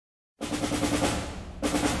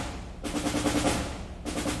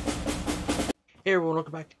Hey everyone,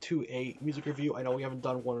 welcome back to a music review. I know we haven't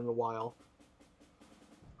done one in a while.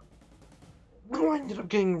 I ended up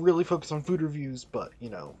getting really focused on food reviews, but you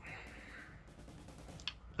know,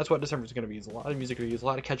 that's what December's going to be. It's a lot of music reviews, a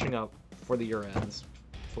lot of catching up before the year ends,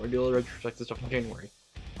 before I do all the retrospective stuff in January.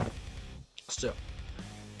 So,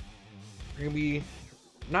 we're going to be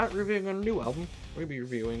not reviewing a new album, we're going to be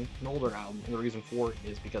reviewing an older album, and the reason for it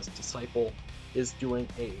is because Disciple is doing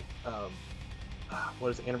a,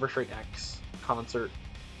 Anniversary X concert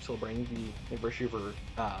celebrating the anniversary for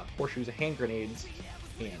Horseshoes Handgrenades,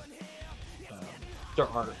 and there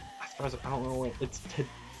are, as far as I don't know when it's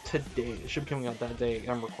today. It should be coming out that day.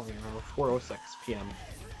 I'm recording around 4:06 p.m.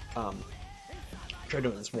 Tried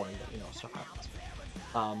doing it this morning, but you know, stuff happens.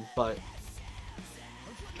 But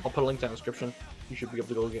I'll put a link down in the description. You should be able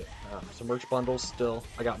to go get some merch bundles still.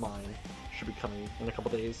 I got mine. Should be coming in a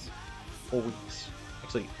couple days or weeks.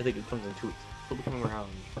 Actually, I think it comes in 2 weeks. It'll be coming around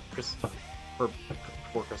Christmas time, or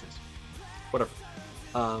before Christmas. Whatever.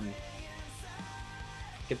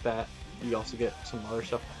 Get that. You also get some other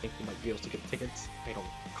stuff. I think you might be able to get tickets. I don't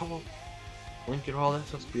recall. Link to all that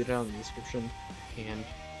stuff will be down in the description. And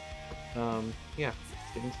yeah,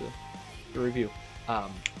 let's get into the review.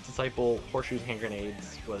 Disciple Horseshoes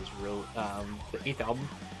Handgrenades was real the 8th album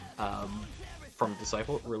from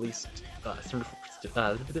Disciple, released September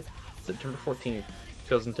 14th,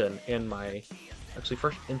 2010, and my actually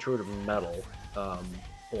first intro to metal,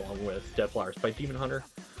 along with Dead Flowers by Demon Hunter.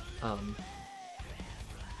 I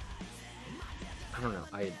don't know,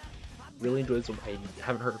 I really enjoyed this. I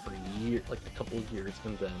haven't heard it for a year, like a couple of years,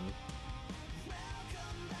 and then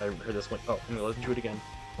I heard this one. Oh, I'm gonna listen to it again.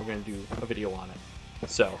 We're gonna do a video on it,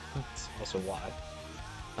 so that's also why.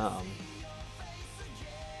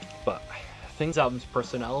 But Things album's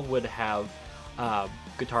personnel would have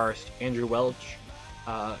guitarist Andrew Welch,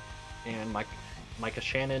 and Micah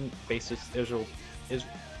Shannon, bassist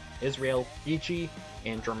Israel Ichi,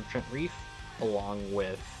 and drummer Trent Reef, along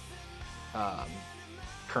with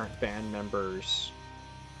current band members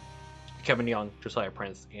Kevin Young, Josiah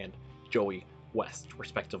Prince, and Joey West,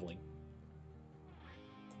 respectively.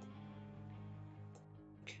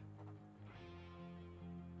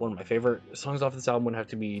 One of my favorite songs off this album would have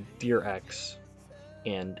to be Dear X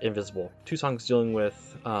and Invisible. Two songs dealing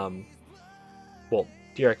with, well,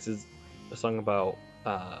 Dear X is a song about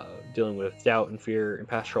dealing with doubt and fear and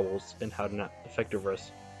past troubles and how to not affect over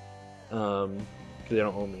us. They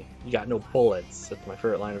don't own me. You got no bullets. That's my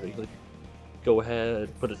favorite line of it. Like, go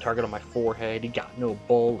ahead, put a target on my forehead. You got no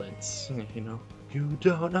bullets. You know, you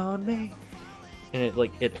don't own me.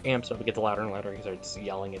 And it amps up. It gets louder and louder. He starts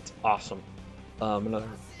yelling. It's awesome. Another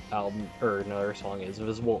song is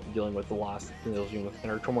Invisible, dealing with the loss, dealing with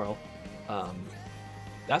inner turmoil.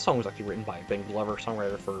 That song was actually written by Ben Glover,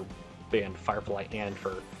 songwriter for band Firefly and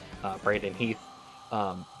for Brandon Heath.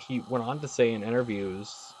 He went on to say in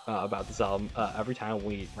interviews about this album, every time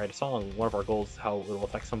we write a song, one of our goals is how it will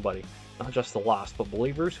affect somebody, not just the lost, but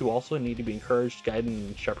believers who also need to be encouraged, guided,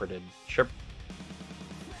 and shepherded.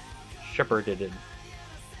 Shepherded,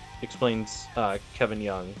 explains Kevin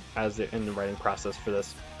Young in the writing process for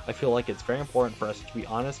this. I feel like it's very important for us to be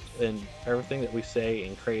honest in everything that we say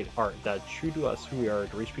and create art that's true to us, who we are,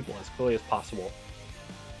 to reach people as clearly as possible.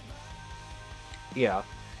 Yeah.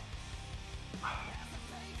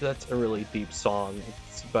 That's a really deep song.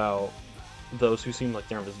 It's about those who seem like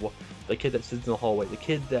they're invisible. The kid that sits in the hallway, the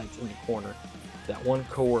kid that's in the corner, that one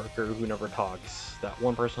coworker who never talks, that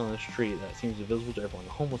one person on the street that seems invisible to everyone,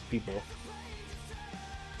 the homeless people,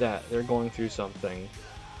 that they're going through something.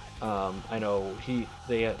 I know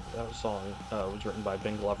that song was written by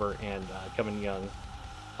Ben Glover and Kevin Young,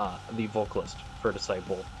 the vocalist for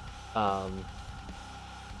Disciple, and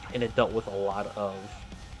it dealt with a lot of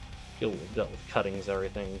people dealt with cuttings,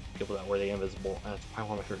 everything, people that were invisible, and it's probably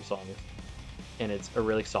one of my favorite songs. And it's a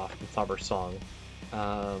really soft and somber song.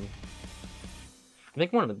 I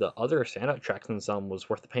think one of the other standout tracks in the song was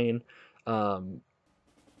Worth the Pain.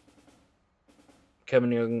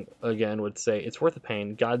 Kevin Young again would say, "It's worth the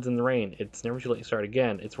pain. God's in the rain. It's never too late to start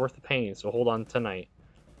again. It's worth the pain. So hold on tonight."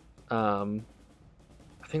 I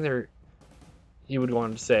think he would go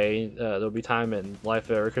on to say, there'll be time in life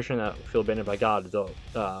of every Christian that feel abandoned by God,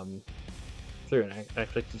 through an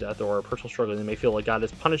unexpected death or a personal struggle. They may feel like God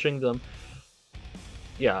is punishing them.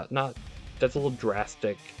 Yeah, that's a little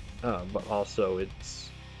drastic, but also it's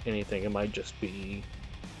anything. It might just be,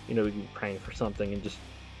 you praying for something and just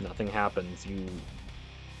nothing happens. You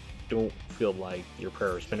don't feel like your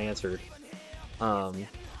prayer has been answered.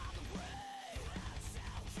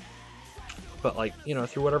 But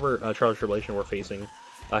through whatever trial or tribulation we're facing,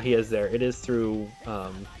 he is there. It is through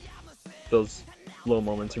those low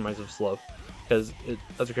moments he reminds us of love. because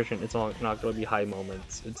as a Christian, it's not going to be high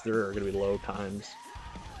moments. There are going to be low times.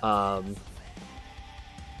 And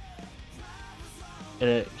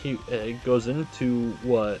it goes into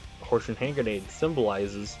what Horseshoes Handgrenades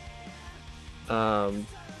symbolizes.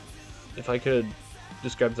 If I could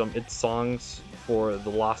describe them, it's songs for the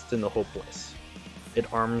lost and the hopeless.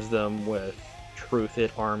 It arms them with truth.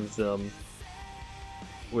 It arms them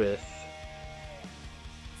with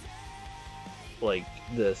like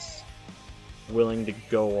this willing to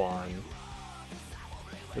go on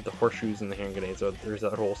with the horseshoes and the hand grenades. So there's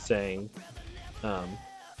that whole saying, and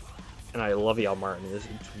I love the album art. It's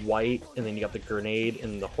white, and then you got the grenade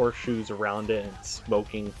and the horseshoes around it, and it's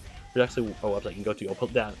smoking. There's actually a website you can go to. I'll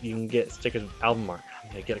put that. You can get stickers with album art.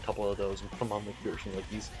 I'm gonna get a couple of those and put them on my computer. Like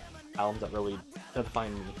these albums that really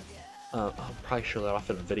define me. I'll probably show that off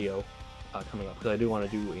in a video coming up, because I do want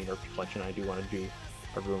to do a Nerf collection. I do want to do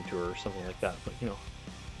a room tour or something like that. But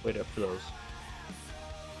wait up for those.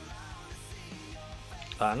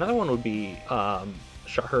 Another one would be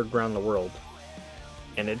Shot Heard Around the World,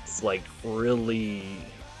 and it's like really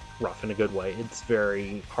rough in a good way. It's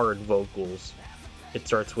very hard vocals. It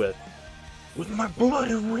starts with my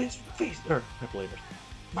bloody fist face, or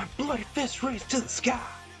my bloody fist raised to the sky.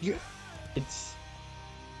 Yeah, it's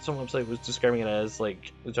some website was describing it as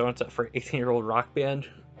like the tone set for 18-year-old rock band.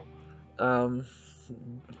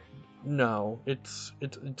 No, it's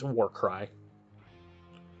a war cry,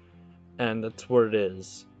 and that's what it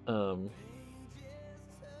is.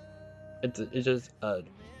 It's just an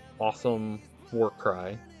awesome war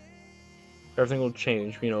cry. Everything will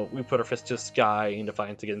change. We put our fist to the sky in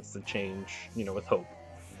defiance against the change. With hope.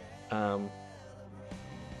 I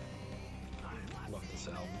love this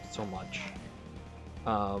album so much.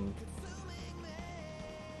 I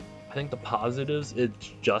think the positives,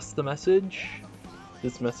 it's just the message.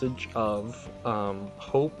 This message of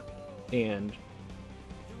hope and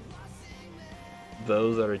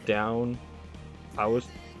those that are down.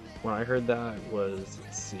 When I heard that was,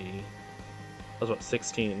 let's see, I was about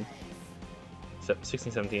 16,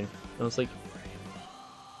 17, and I was like,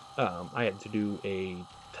 I had to do a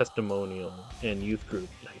testimonial in youth group.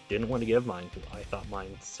 I didn't want to give mine because I thought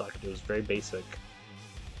mine sucked. It was very basic.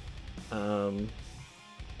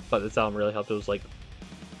 But this album really helped. It was like,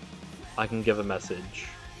 I can give a message.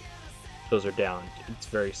 Those are down. It's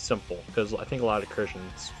very simple, because I think a lot of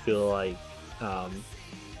Christians feel like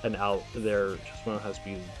their testimony has to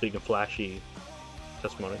be big and flashy.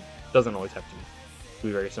 Testimony doesn't always have to be. It can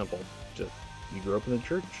be very simple. Just you grew up in the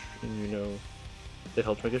church, and it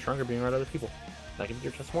helps make it stronger being around other people. That can be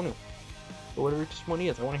your testimonial. But whatever your testimony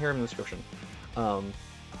is, I want to hear them in the description. And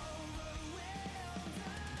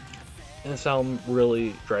this album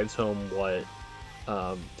really drives home what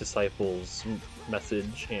Disciples'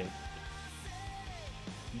 message, and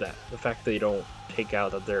that the fact they don't take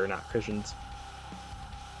out that they're not Christians.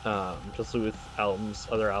 Just with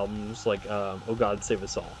other albums like Oh God Save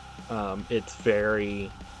Us All. It's very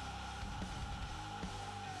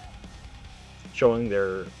showing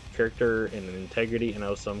their character and integrity. I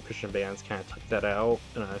know some Christian bands kind of took that out,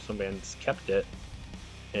 and I know some bands kept it,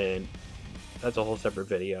 and that's a whole separate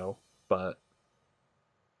video, but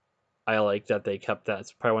I like that they kept that.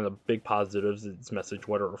 It's probably one of the big positives, its message,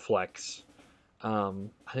 what it reflects. I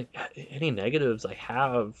think any negatives I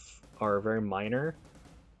have are very minor.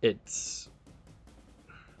 It's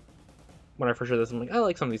when I first heard this, I'm like, I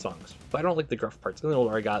like some of these songs, but I don't like the gruff parts. And the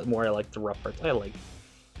older I got, the more I like the rough parts. I like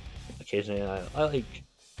occasionally, I like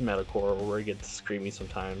metalcore where it gets screamy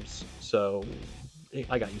sometimes. So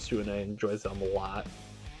I got used to it, and I enjoy this album a lot.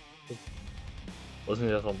 Listening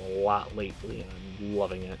to this album a lot lately, and I'm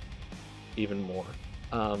loving it even more.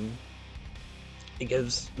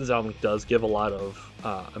 This album does give a lot of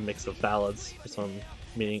a mix of ballads for some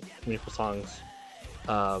meaningful songs.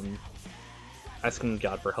 Asking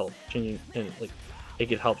God for help, changing, and like it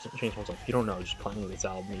could help change someone's life. You don't know, just playing this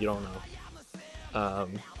album, you don't know. I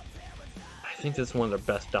think this is one of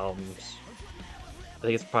their best albums. I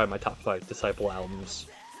think it's probably my top 5 Disciple albums,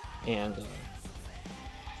 and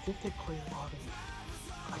I think they play a lot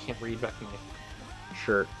of. I can't read back in my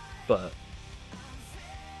shirt, but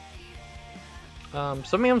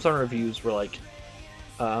some Amazon reviews were like,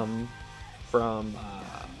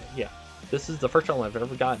 this is the first album I've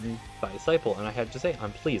ever gotten by Disciple, and I had to say,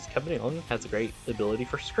 I'm pleased. Kevin Nealon has a great ability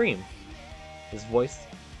for scream. His voice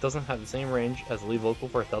doesn't have the same range as the lead vocal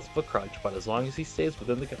for 1,000-Foot Krutch, but as long as he stays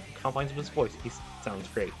within the confines of his voice, he sounds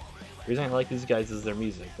great. The reason I like these guys is their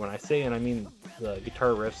music. When I say, and I mean the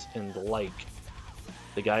guitar riffs and the like,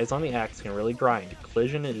 the guys on the axe can really grind.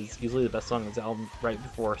 Collision is easily the best song on this album right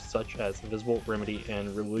before, such as Invisible, Remedy,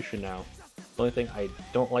 and Revolution Now. The only thing I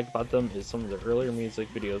don't like about them is some of their earlier music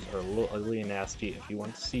videos are a little ugly and nasty. If you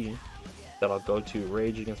want to see that, I'll go to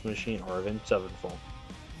Rage Against the Machine or Avenged Sevenfold.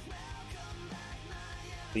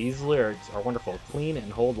 These lyrics are wonderful, clean,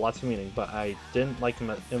 and hold lots of meaning, but I didn't like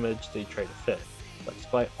the image they try to fit. But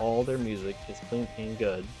despite all their music is clean and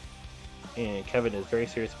good, and Kevin is very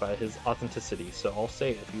serious about his authenticity, so I'll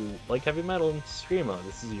say if you like heavy metal and Screamo,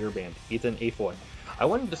 this is your band. Ethan Afoy. I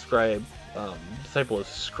wouldn't describe Disciple as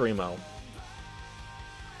Screamo.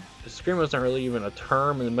 Screamo is not really even a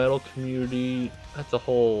term in the metal community. That's a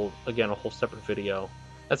whole separate video.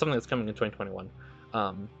 That's something that's coming in 2021.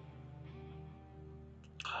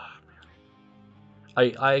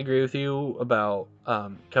 I agree with you about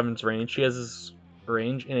Kevin's range. He has his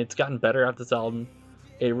range, and it's gotten better after this album.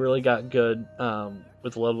 It really got good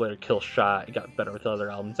with Love Letter Kill Shot. It got better with other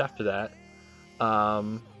albums after that.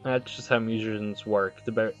 That's just how musicians work.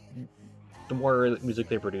 The more music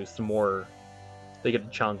they produce, the more they get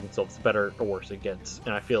to challenge themselves, the better or worse it gets.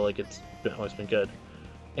 And I feel like it's always been good.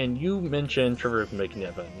 And you mentioned Trevor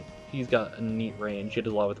McNiven. He's got a neat range. He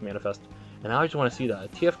did a lot with Manifest. And I just want to see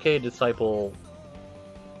that. TFK Disciple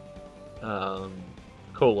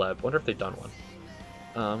collab. Wonder if they've done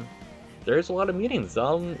one. There's a lot of meanings. This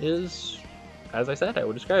album is, as I said, I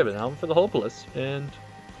would describe it, an album for the hopeless. And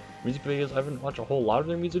music videos, I haven't watched a whole lot of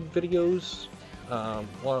their music videos. A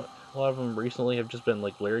lot of them recently have just been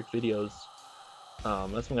like lyric videos.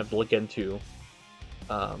 That's something I have to look into.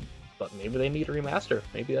 But maybe they need a remaster.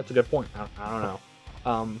 Maybe that's a good point. I don't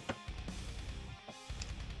know.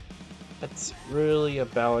 That's really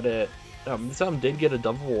about it. This album did get a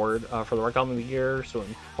Dove Award for the Rock Album of the Year, so in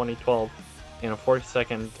 2012, and a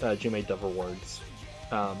 42nd GMA Dove Awards.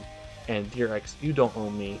 And Dear X, You Don't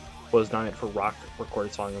Own Me was nominated for Rock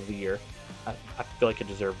Recorded Song of the Year. I feel like it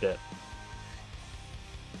deserved it.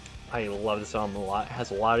 I love this album a lot. It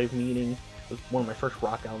has a lot of meaning. It was one of my first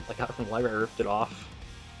rock albums. I got it from the library. I ripped it off.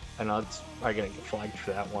 I know it's probably gonna get flagged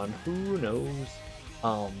for that one. Who knows?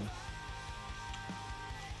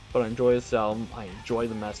 But I enjoy this album. I enjoy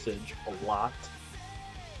the message a lot.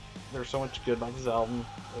 There's so much good about this album.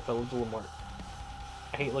 If I looked a little more,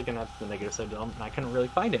 I hate looking at the negative side of the album, and I couldn't really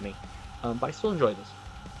find any. But I still enjoy this.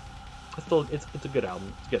 It's a good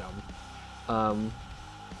album. It's a good album.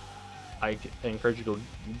 I encourage you to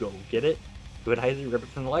go get it. Do it either rip it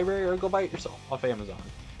from the library or go buy it yourself off Amazon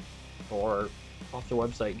or off their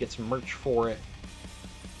website. Get some merch for it.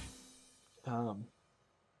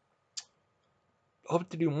 Hope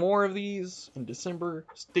to do more of these in December.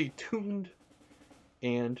 Stay tuned,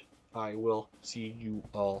 and I will see you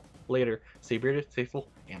all later. Stay bearded, faithful,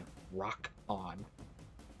 and rock on.